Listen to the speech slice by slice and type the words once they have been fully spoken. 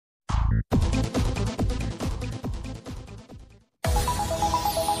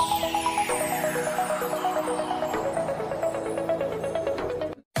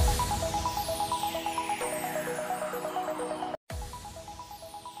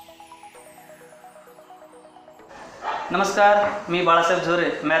नमस्कार, मी बालासाहेब झोरे,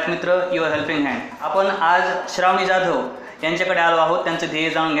 मॅथ मित्र your helping hand. आपण आज श्रावणी जाधव यांच्याकडे आलो आहोत त्यांचं ध्येय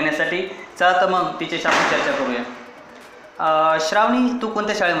जाणून घेण्यासाठी. चला तर मग तिच्याशी आपण चर्चा करूया. श्रावणी, तू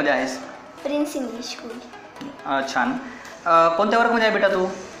कोणत्या शाळेमध्ये आहेस? Prince English school. छान. कोणत्या वर्गामध्ये आहे बेटा तू?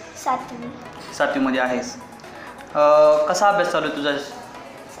 7वी. 7वीमध्ये आहेस. कसा अभ्यास चालू आहे तुझा?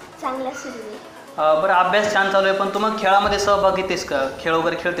 चांगला सुरू आहे. बरं, अभ्यास छान चालू आहे, पण तू मग खेळामध्ये सहभाग घेतेस का? खेळ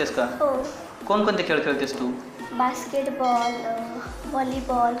वगैरे खेळतेस का? हो. कोणकोणते खेळ खेळतेस तू? बास्केटबॉल,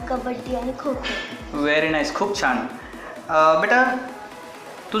 व्हॉलीबॉल, कबड्डी आणि खो खो. व्हेरी नाईस, खूप छान. बेटा,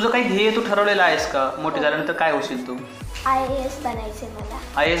 तुझं काही ध्येय तू ठरवलेलं आहेस का? मोठे झाल्यानंतर काय होशील तू? IAS बनायचे मला.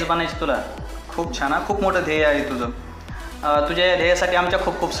 IAS बनायचं तुला? खूप छान. खूप मोठं ध्येय आहे तुझं. तुझ्या या ध्येयासाठी आमच्या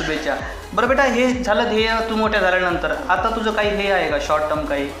खूप खूप शुभेच्छा. बरं बेटा, हे झालं ध्येय तू मोठ्या झाल्यानंतर. आता तुझं काही ध्येय आहे का शॉर्ट टर्म,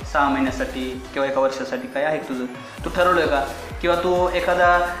 काही 6 महिन्यासाठी किंवा 1 वर्षासाठी काही आहे तुझं? तू ठरवलं आहे का? किंवा तू एखादा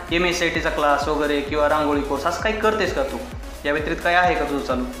MSCITचा क्लास वगैरे किंवा रांगोळी कोर्स असं काही करतेस का तू? या व्यतिरिक्त काही आहे का तुझं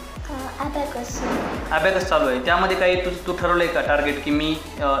चालू? अबॅकस चालू आहे. त्यामध्ये काही तू ठरवलं आहे का टार्गेट, की मी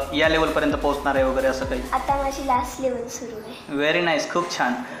या लेवलपर्यंत पोहोचणार आहे वगैरे असं काही? आता माझी लास्ट लेवल सुरू आहे. व्हेरी नाईस, खूप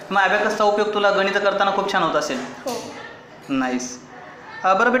छान. मग अबॅकसचा उपयोग तुला गणित करताना खूप छान होत असेल. हो. नाईस.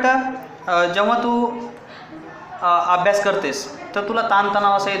 बरं बेटा, जेव्हा तू अभ्यास करतेस तर तुला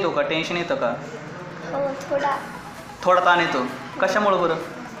ताणतणाव असा येतो का? टेन्शन येतं का? हो, थोडा ताण येतो. कशामुळं बरं?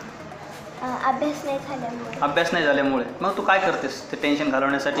 अभ्यास नाही झाल्यामुळे. अभ्यास नाही झाल्यामुळे. मग तू काय करतेस ते टेन्शन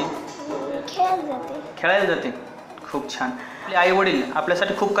घालवण्यासाठी? खेळायला जाते. खूप छान. आपले आई वडील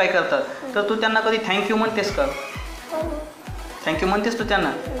आपल्यासाठी खूप काय करतात, तर तू त्यांना कधी थँक्यू म्हणतेस का? थँक्यू म्हणतेस तू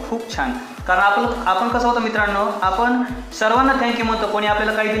त्यांना? खूप छान. कारण आपण कसं होतं मित्रांनो, आपण सर्वांना थँक्यू म्हणतो. कोणी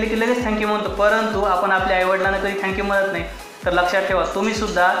आपल्याला काही दिले की लगेच थँक्यू म्हणतो, परंतु आपण आपल्या आईवडिलांना कधी थँक्यू म्हणत नाही. तर लक्षात ठेवा,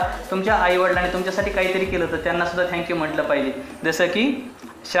 तुम्हीसुद्धा तुमच्या आईवडिलांनी तुमच्यासाठी काहीतरी केलं तर त्यांनासुद्धा थँक्यू म्हटलं पाहिजे, जसं की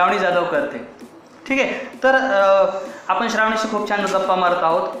श्रावणी जाधव करते. ठीक आहे. तर आपण श्रावणीशी खूप छान गप्पा मारत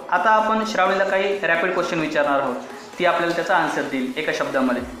आहोत. आता आपण श्रावणीला काही रॅपिड क्वेश्चन विचारणार आहोत. ती आपल्याला त्याचा आन्सर देईल एका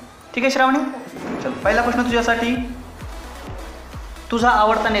शब्दामध्ये. ठीक आहे श्रावणी? चल, पहिला प्रश्न तुझ्यासाठी. तुझा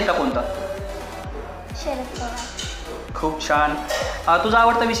आवडता नेता कोणता? शरद पवार. खूप छान. तुझा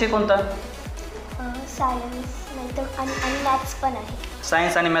आवडता विषय कोणता? सायन्स आणि मॅथ्स पण आहे.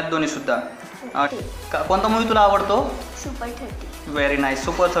 सायन्स आणि मॅथ दोन्हीसुद्धा. कोणता मूवी तुला आवडतो? सुपर 30. Very nice.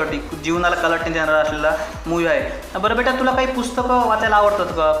 सुपर 30 जीवनाला कलाटणी देणारा असलेला मूवी आहे. बरं बेटा, तुला काही पुस्तकं वाचायला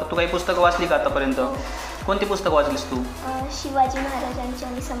आवडतात का? तू काही पुस्तकं वाचली का आतापर्यंत? कोणती पुस्तकं वाचलीस तू? शिवाजी महाराजांची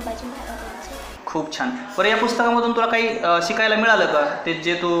आणि संभाजी महाराजांची. खूप छान. बरं, या पुस्तकामधून तुला काही शिकायला मिळालं का? ते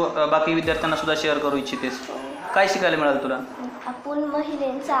जे तू बाकी विद्यार्थ्यांना सुद्धा शेअर करू इच्छितेस. काय शिकायला मिळालं तुला? आपण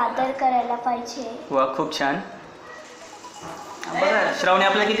महिलांचा आदर करायला पाहिजे. वा, खूप छान. बरं, श्रावणी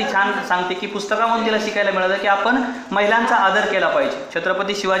आपल्याला किती छान सांगते की पुस्तकामधून तिला शिकायला मिळालं की आपण महिलांचा आदर केला पाहिजे.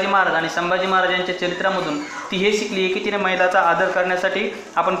 छत्रपती शिवाजी महाराज आणि संभाजी महाराजांच्या चरित्रामधून ती हे शिकली आहे की तिने महिलाचा आदर करण्यासाठी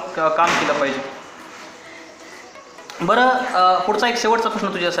आपण काम केलं पाहिजे. बरं, पुढचा एक शेवटचा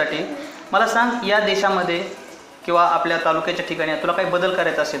प्रश्न तुझ्यासाठी. मला सांग, या देशामध्ये किंवा आपल्या तालुक्याच्या ठिकाणी तुला काही बदल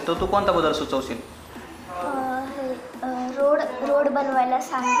करायचा असेल तर तू कोणता बदल सुचवशील? रोड बनवायला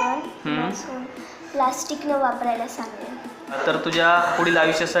सांगेन, प्लास्टिक न वापरायला सांगेन. तर तुझ्या पुढील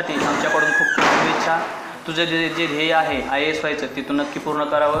आयुष्यासाठी आमच्याकडून खूप खूप शुभेच्छा. तुझं जे ध्येय आहे IAS व्हायचं ते तू नक्की पूर्ण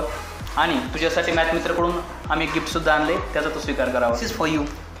करावं. आणि तुझ्यासाठी मॅथ मित्रकडून आम्ही गिफ्टसुद्धा आणले, त्याचा तू स्वीकार करावा. दिस is for you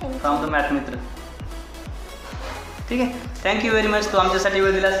from the math मित्र. ठीक आहे. थँक्यू व्हेरी मच, तू आमच्यासाठी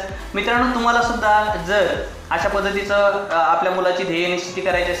वेळ दिलास. मित्रांनो, तुम्हालासुद्धा जर अशा पद्धतीचं आपल्या मुलाची ध्येय निश्चिती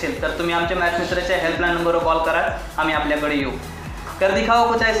करायची असेल तर तुम्ही आमच्या मॅथ मित्राच्या हेल्पलाईन नंबरवर कॉल करा. आम्ही आपल्याकडे येऊ. कर दिखावा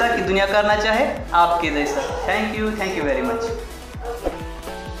कुछ ऐसा कि दुनिया करना चाहे आपके जैसा. Thank you very much.